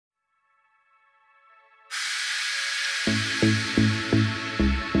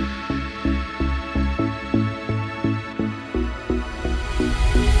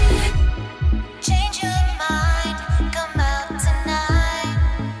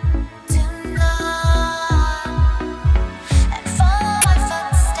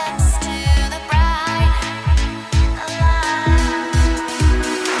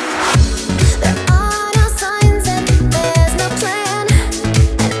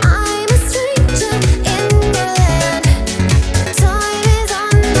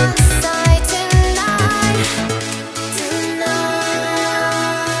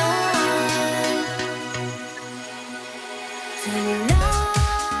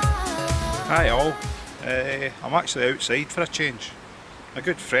Hi all, I'm actually outside for a change. A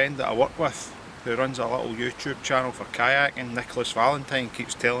good friend that I work with who runs a little YouTube channel for kayaking, Nicholas Valentine,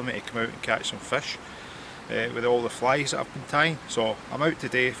 keeps telling me to come out and catch some fish with all the flies that I've been tying. So I'm out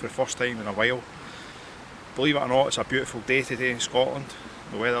today for the first time in a while. Believe it or not, it's a beautiful day today in Scotland.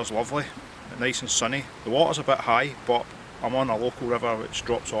 The weather's lovely, nice and sunny. The water's a bit high, but I'm on a local river which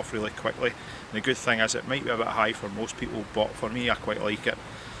drops off really quickly. And the good thing is it might be a bit high for most people, but for me I quite like it.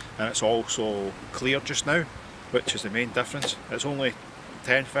 And it's also clear just now, which is the main difference. It's only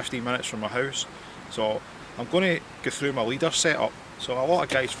 10-15 minutes from my house, so I'm going to go through my leader setup. So a lot of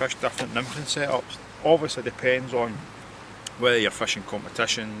guys fish different nymphing setups. Obviously depends on whether you're fishing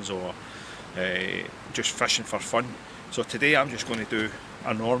competitions or just fishing for fun. So today I'm just going to do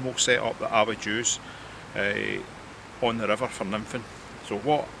a normal setup that I would use on the river for nymphing. So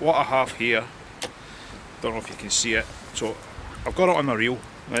what I have here, don't know if you can see it, so I've got it on my reel.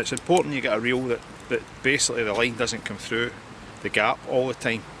 Now it's important you get a reel that basically the line doesn't come through the gap all the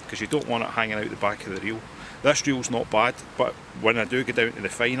time, because you don't want it hanging out the back of the reel. This reel's not bad, but when I do get down to the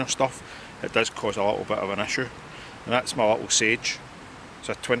finer stuff, it does cause a little bit of an issue. And that's my little Sage. It's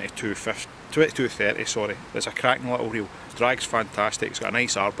a 2230, sorry. It's a cracking little reel. Drag's fantastic, it's got a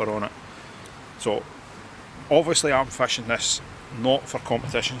nice arbor on it. So obviously I'm fishing this not for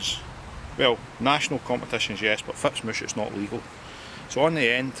competitions. Well, national competitions yes, but Fitzmush it's not legal. So on the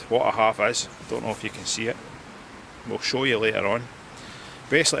end, what I have is, don't know if you can see it, we'll show you later on.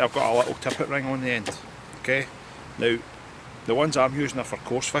 Basically I've got a little tippet ring on the end, okay? Now, the ones I'm using are for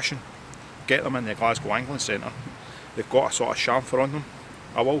coarse fishing. Get them in the Glasgow Angling Centre. They've got a sort of chamfer on them.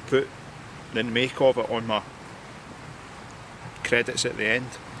 I will put the make of it on my credits at the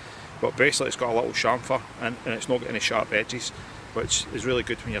end. But basically it's got a little chamfer and it's not got any sharp edges, which is really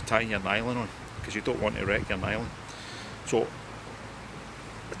good when you're tying your nylon on, because you don't want to wreck your nylon. So,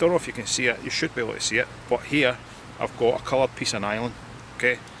 I don't know if you can see it, you should be able to see it, but here I've got a coloured piece of nylon,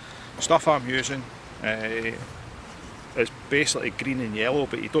 okay? Stuff I'm using is basically green and yellow,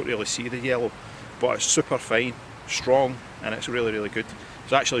 but you don't really see the yellow, but it's super fine, strong, and it's really, really good.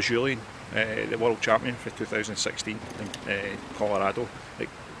 It's actually Julian, the world champion for 2016 in Colorado, that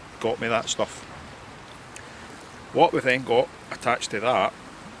got me that stuff. What we've then got attached to that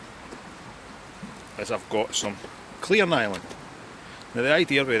is I've got some clear nylon. Now the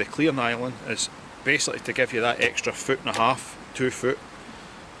idea with the clear nylon is basically to give you that extra 1.5 foot, 2 foot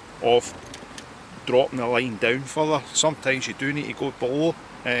of dropping the line down further. Sometimes you do need to go below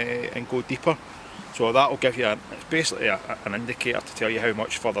and go deeper, so that will give you it's basically an indicator to tell you how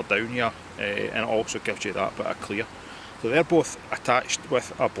much further down you are, and it also gives you that bit of clear. So they're both attached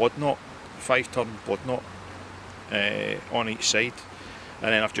with a blood knot, 5-turn blood knot on each side,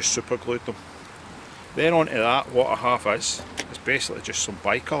 and then I've just super glued them. Then onto that, what I have is basically just some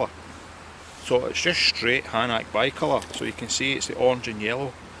bicolour. So it's just straight Hanak bicolour, so you can see it's the orange and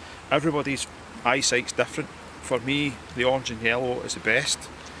yellow. Everybody's eyesight's different. For me, the orange and yellow is the best.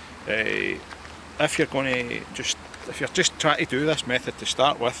 If you're just trying to do this method to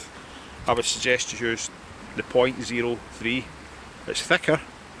start with, I would suggest you use the 0.03. It's thicker,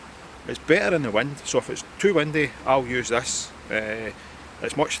 it's better in the wind, so if it's too windy I'll use this.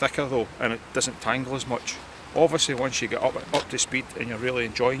 It's much thicker though, and it doesn't tangle as much. Obviously once you get up to speed and you're really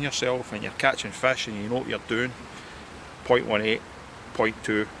enjoying yourself and you're catching fish and you know what you're doing, 0.18,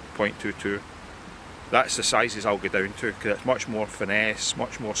 0.2, 0.22, that's the sizes I'll go down to, because it's much more finesse,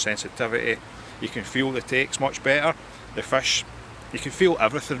 much more sensitivity. You can feel the takes much better. The fish, you can feel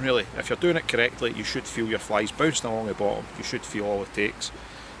everything really. If you're doing it correctly, you should feel your flies bouncing along the bottom, you should feel all the takes.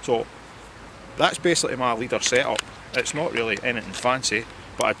 So that's basically my leader setup. It's not really anything fancy,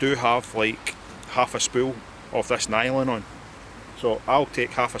 but I do have like half a spool of this nylon on. So I'll take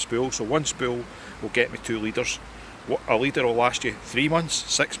half a spool, so one spool will get me 2 leaders. A leader will last you 3 months,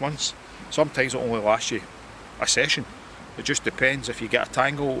 6 months. Sometimes it'll only last you a session. It just depends. If you get a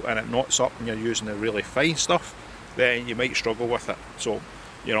tangle and it knots up and you're using the really fine stuff, then you might struggle with it. So,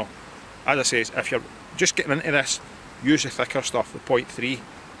 you know, as I say, if you're just getting into this, use the thicker stuff, the 0.3.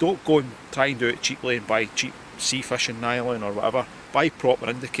 Don't go and try and do it cheaply and buy cheap sea fishing nylon or whatever. Buy proper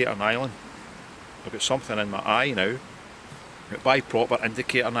indicator nylon. I've got something in my eye now. But buy proper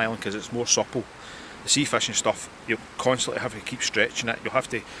indicator nylon because it's more supple. The sea fishing stuff, you'll constantly have to keep stretching it. You'll have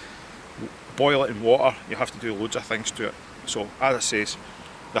to boil it in water. You'll have to do loads of things to it. So as I says,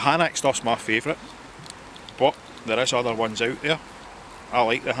 the Hanak stuff's my favourite, but there is other ones out there. I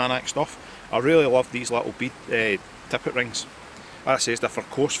like the Hanak stuff. I really love these little bead tippet rings. As I says, they're for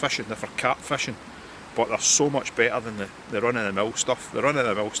coarse fishing, they're for carp fishing, but they're so much better than the run-of-the-mill stuff. The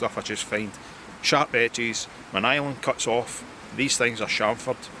run-of-the-mill stuff I just find sharp edges, my nylon cuts off. These things are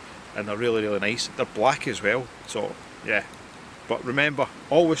chamfered and they're really, really nice. They're black as well, so yeah. But remember,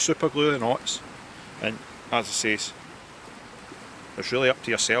 always super glue the knots, and as I says, it's really up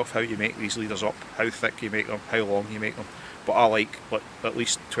to yourself how you make these leaders up, how thick you make them, how long you make them. But I like at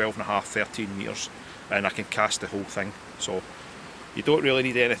least 12.5, 13 metres, and I can cast the whole thing. So you don't really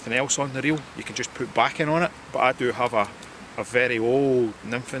need anything else on the reel. You can just put backing on it. But I do have a very old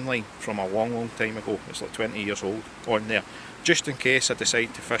Nymph line from a long, long time ago. It's like 20 years old on there. Just in case I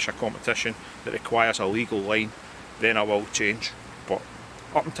decide to fish a competition that requires a legal line, then I will change. But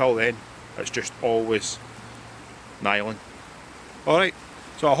up until then, it's just always nylon. Alright,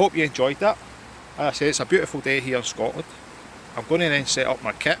 so I hope you enjoyed that. As I say, it's a beautiful day here in Scotland. I'm going to then set up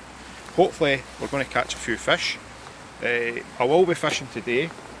my kit. Hopefully we're going to catch a few fish. I will be fishing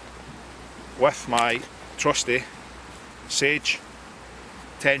today with my trusty Sage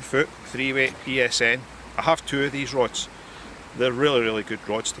 10 foot 3-weight ESN. I have two of these rods. They're really, really good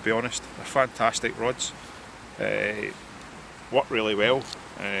rods, to be honest. They're fantastic rods. Work really well.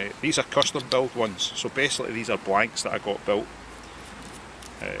 These are custom build ones, so basically these are blanks that I got built.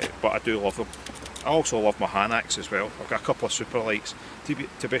 But I do love them. I also love my Hanaks as well. I've got a couple of super lights.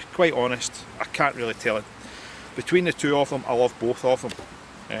 To be quite honest, I can't really tell it. Between the two of them, I love both of them.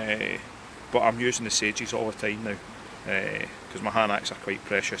 But I'm using the Sages all the time now, because my Hanaks are quite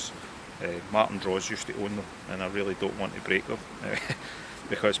precious. Martin Draws used to own them, and I really don't want to break them.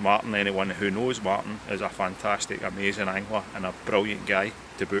 Because Martin, anyone who knows Martin, is a fantastic, amazing angler and a brilliant guy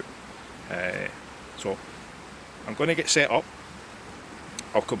to boot. So I'm going to get set up.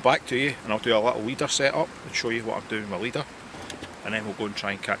 I'll come back to you and I'll do a little leader setup and show you what I'm doing with my leader, and then we'll go and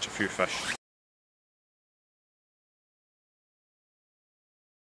try and catch a few fish.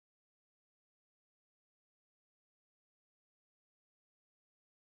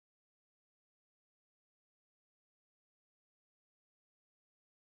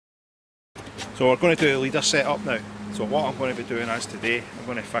 So we're going to do a leader setup now. So what I'm going to be doing is today, I'm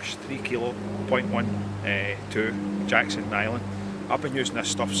going to fish 3 kilo 0.12 Jackson nylon. I've been using this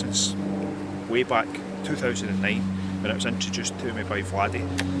stuff since way back 2009 when it was introduced to me by Vladdy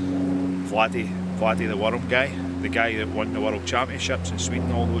the worm guy, the guy that won the World Championships in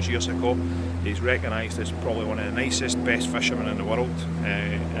Sweden all those years ago. He's recognised as probably one of the nicest, best fishermen in the world,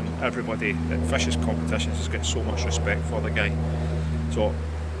 and everybody that fishes competitions has got so much respect for the guy. So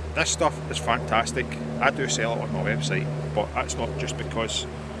this stuff is fantastic. I do sell it on my website, but that's not just because,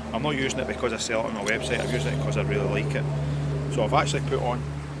 I'm not using it because I sell it on my website, I'm using it because I really like it. So I've actually put on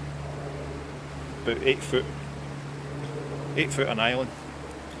about 8 foot of nylon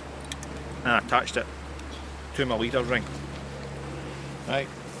and attached it to my leader ring. Right,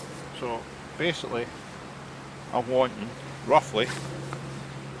 so basically I'm wanting roughly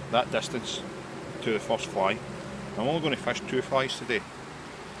that distance to the first fly. I'm only going to fish 2 flies today.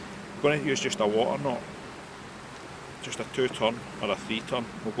 I'm going to use just a water knot, just a 2 turn or a 3 turn.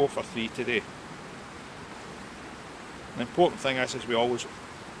 We'll go for 3 today. The important thing is we always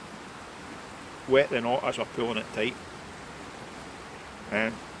wet the knot as we're pulling it tight.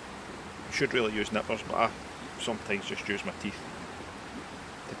 And you should really use nippers, but I sometimes just use my teeth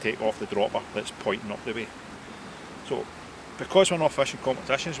to take off the dropper that's pointing up the way. So because we're not fishing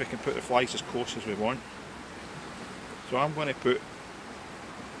competitions, we can put the flies as close as we want. So I'm going to put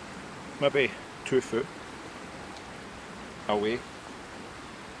maybe 2 foot away.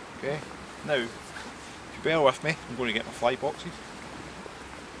 Okay, now if you bear with me, I'm going to get my fly boxes.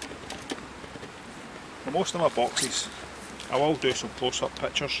 For most of my boxes, I will do some close-up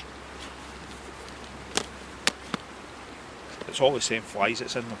pictures. It's all the same flies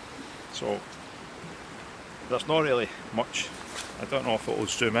that's in them, so there's not really much. I don't know if it will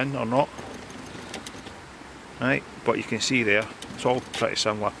zoom in or not. Right, but you can see there, it's all pretty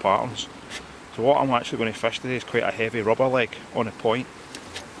similar patterns. So what I'm actually going to fish today is quite a heavy rubber leg on a point.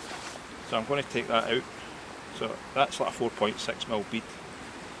 So I'm going to take that out. So that's like a 4.6mm bead.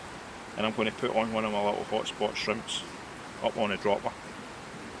 And I'm going to put on one of my little hotspot shrimps up on a dropper.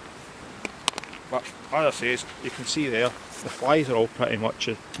 But as I say, you can see there, the flies are all pretty much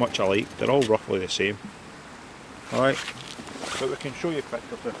alike. They're all roughly the same. Alright, but we can show you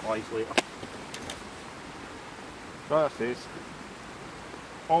pictures of the flies later. So as I say,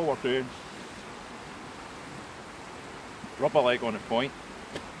 all we're doing, rubber leg on the point.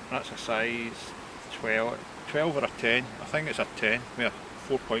 That's a size 12 or a 10. I think it's a 10 with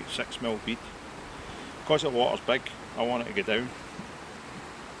a 4.6mm bead. Because the water's big, I want it to go down.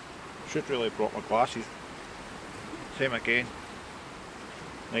 Should really have brought my glasses. Same again,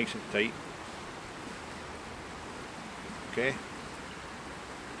 nice and tight. Okay.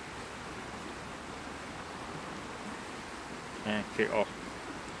 And take off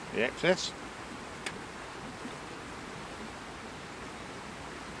the excess.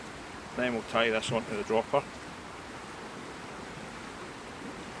 Then we'll tie this onto the dropper.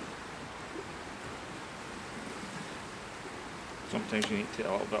 Sometimes you need to take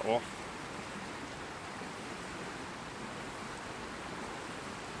a little bit off.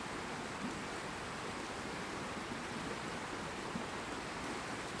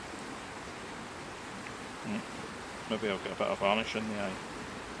 Maybe I'll get a bit of varnish in the eye.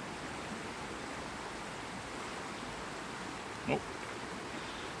 Nope.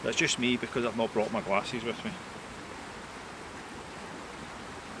 That's just me because I've not brought my glasses with me.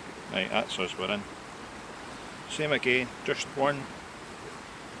 Right, that's us, we're in. Same again, just 1,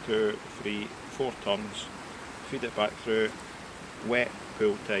 2, 3, 4 turns. Feed it back through, wet,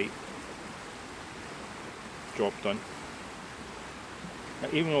 pull tight. Job done. Now,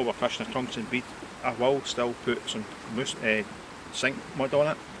 even though we're fishing a tungsten bead, I will still put some sink mud on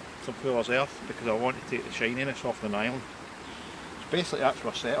it, some Fuller's Earth, because I want to take the shininess off the nylon. So basically that's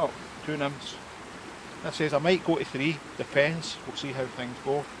our setup, 2 nymphs. This says I might go to 3, depends, we'll see how things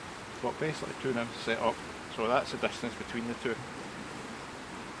go. But basically 2 nymphs set up, so that's the distance between the 2.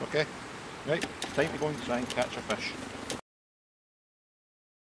 Okay, right, time to go and try and catch a fish.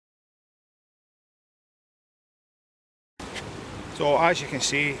 So as you can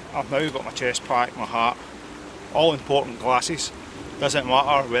see, I've now got my chest pack, my hat, all important glasses. Doesn't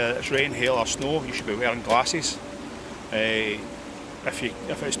matter whether it's rain, hail or snow, you should be wearing glasses. If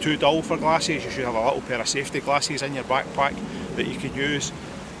it's too dull for glasses, you should have a little pair of safety glasses in your backpack that you can use.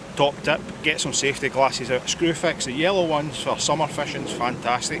 Top tip, get some safety glasses out of Screwfix. The yellow ones for summer fishing is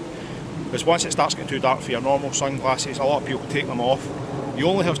fantastic, because once it starts getting too dark for your normal sunglasses, a lot of people take them off. You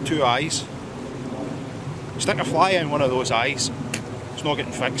only have 2 eyes. Stick a fly in one of those eyes, it's not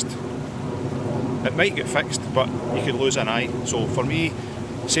getting fixed. It might get fixed, but you could lose an eye. So for me,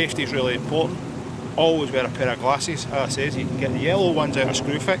 safety is really important. Always wear a pair of glasses. As I says, you can get the yellow ones out of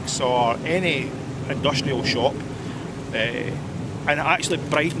Screwfix or any industrial shop, and it actually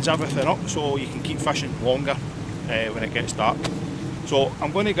brightens everything up so you can keep fishing longer when it gets dark. So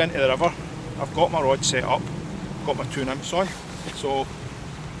I'm going to go into the river. I've got my rod set up, got my 2 nymphs on, so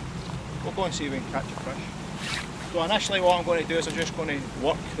we'll go and see if we can catch a fish. So initially what I'm going to do is I'm just going to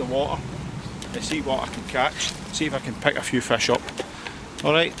work the water and see what I can catch, see if I can pick a few fish up.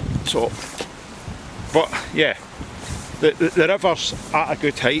 Alright, so, but yeah, the river's at a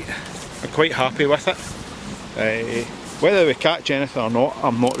good height. I'm quite happy with it. Whether we catch anything or not,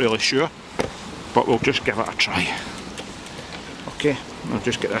 I'm not really sure, but we'll just give it a try. Okay, I'll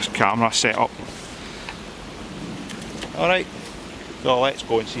just get this camera set up. Alright, so let's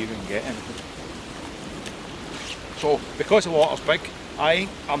go and see if we can get anything. So, because the water's big,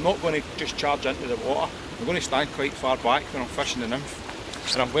 I'm not going to just charge into the water. I'm going to stand quite far back when I'm fishing the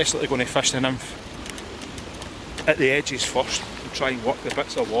nymph. And I'm basically going to fish the nymph at the edges first and try and work the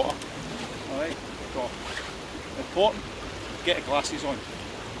bits of water. Alright, so important, get the glasses on.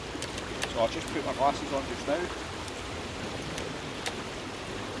 So I'll just put my glasses on just now.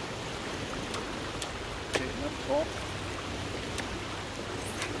 Take the nymph off.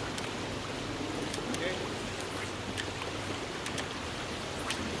 Okay.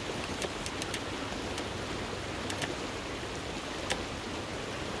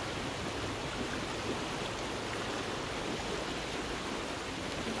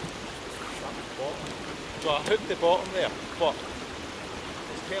 So I hooked the bottom there, but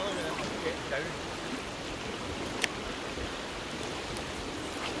it's telling me that I'm getting down.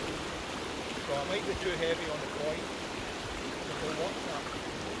 So I might be too heavy on the point. So we'll watch that.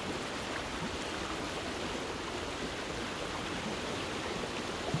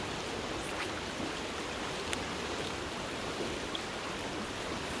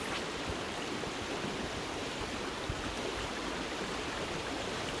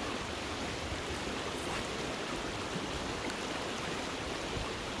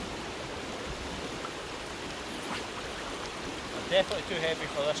 Definitely too heavy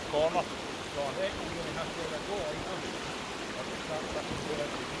for this corner. So I reckon you're going to have to let go either. Or just start flicking more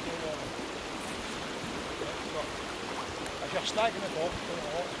into the video on it. But if you're snagging the box, doing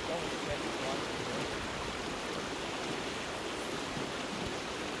a lot of stuff, it's getting the plan to do.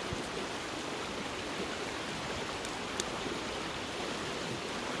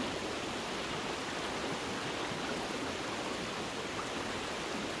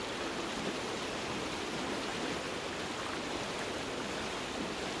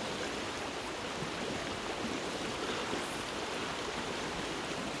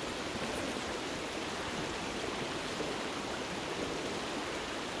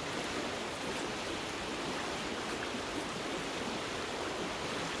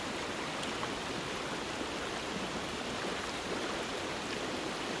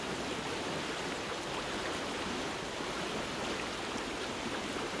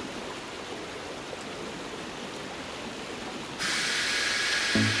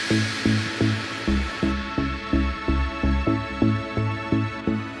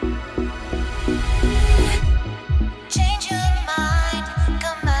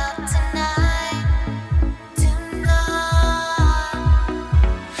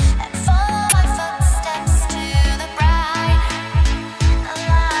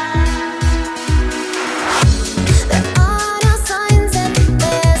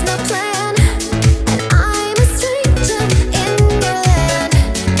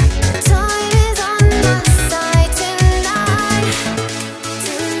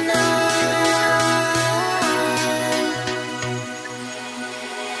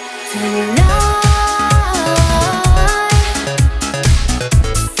 Surround me.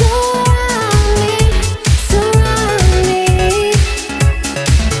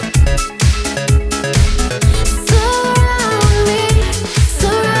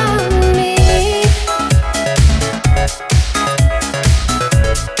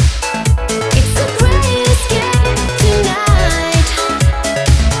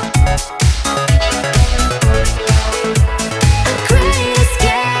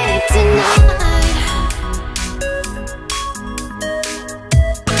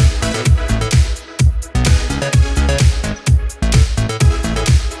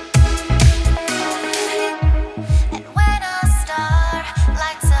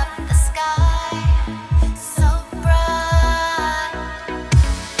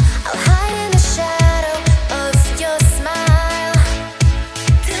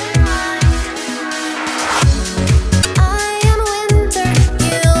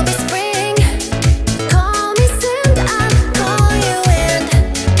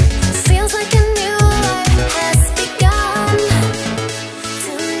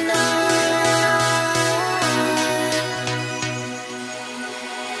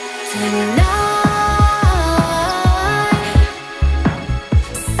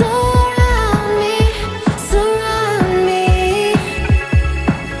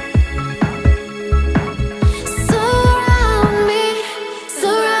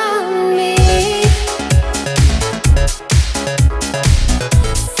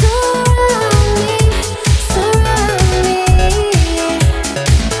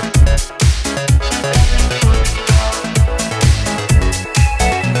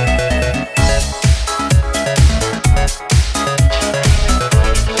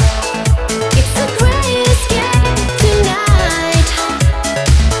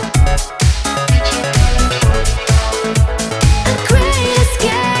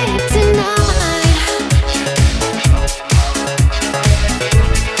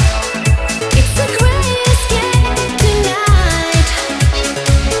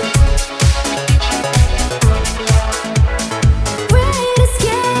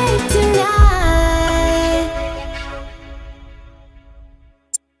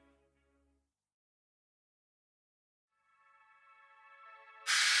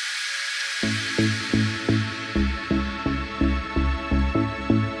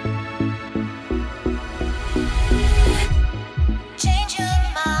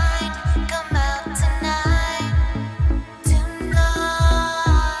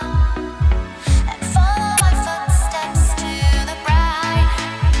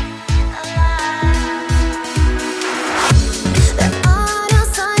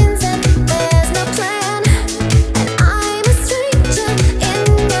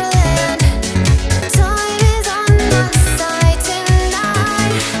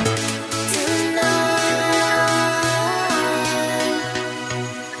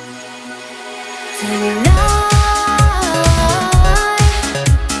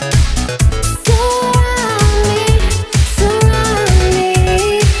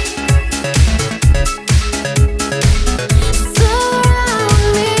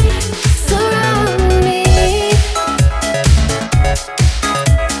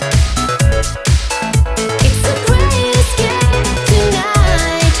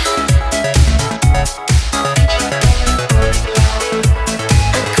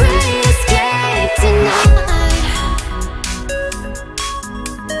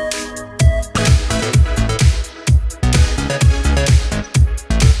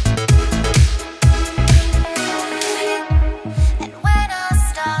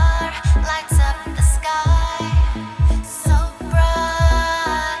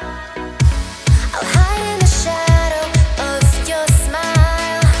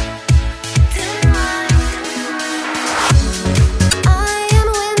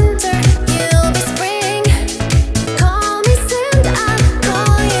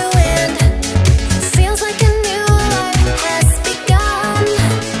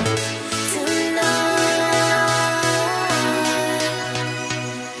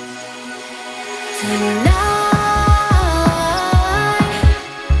 tonight.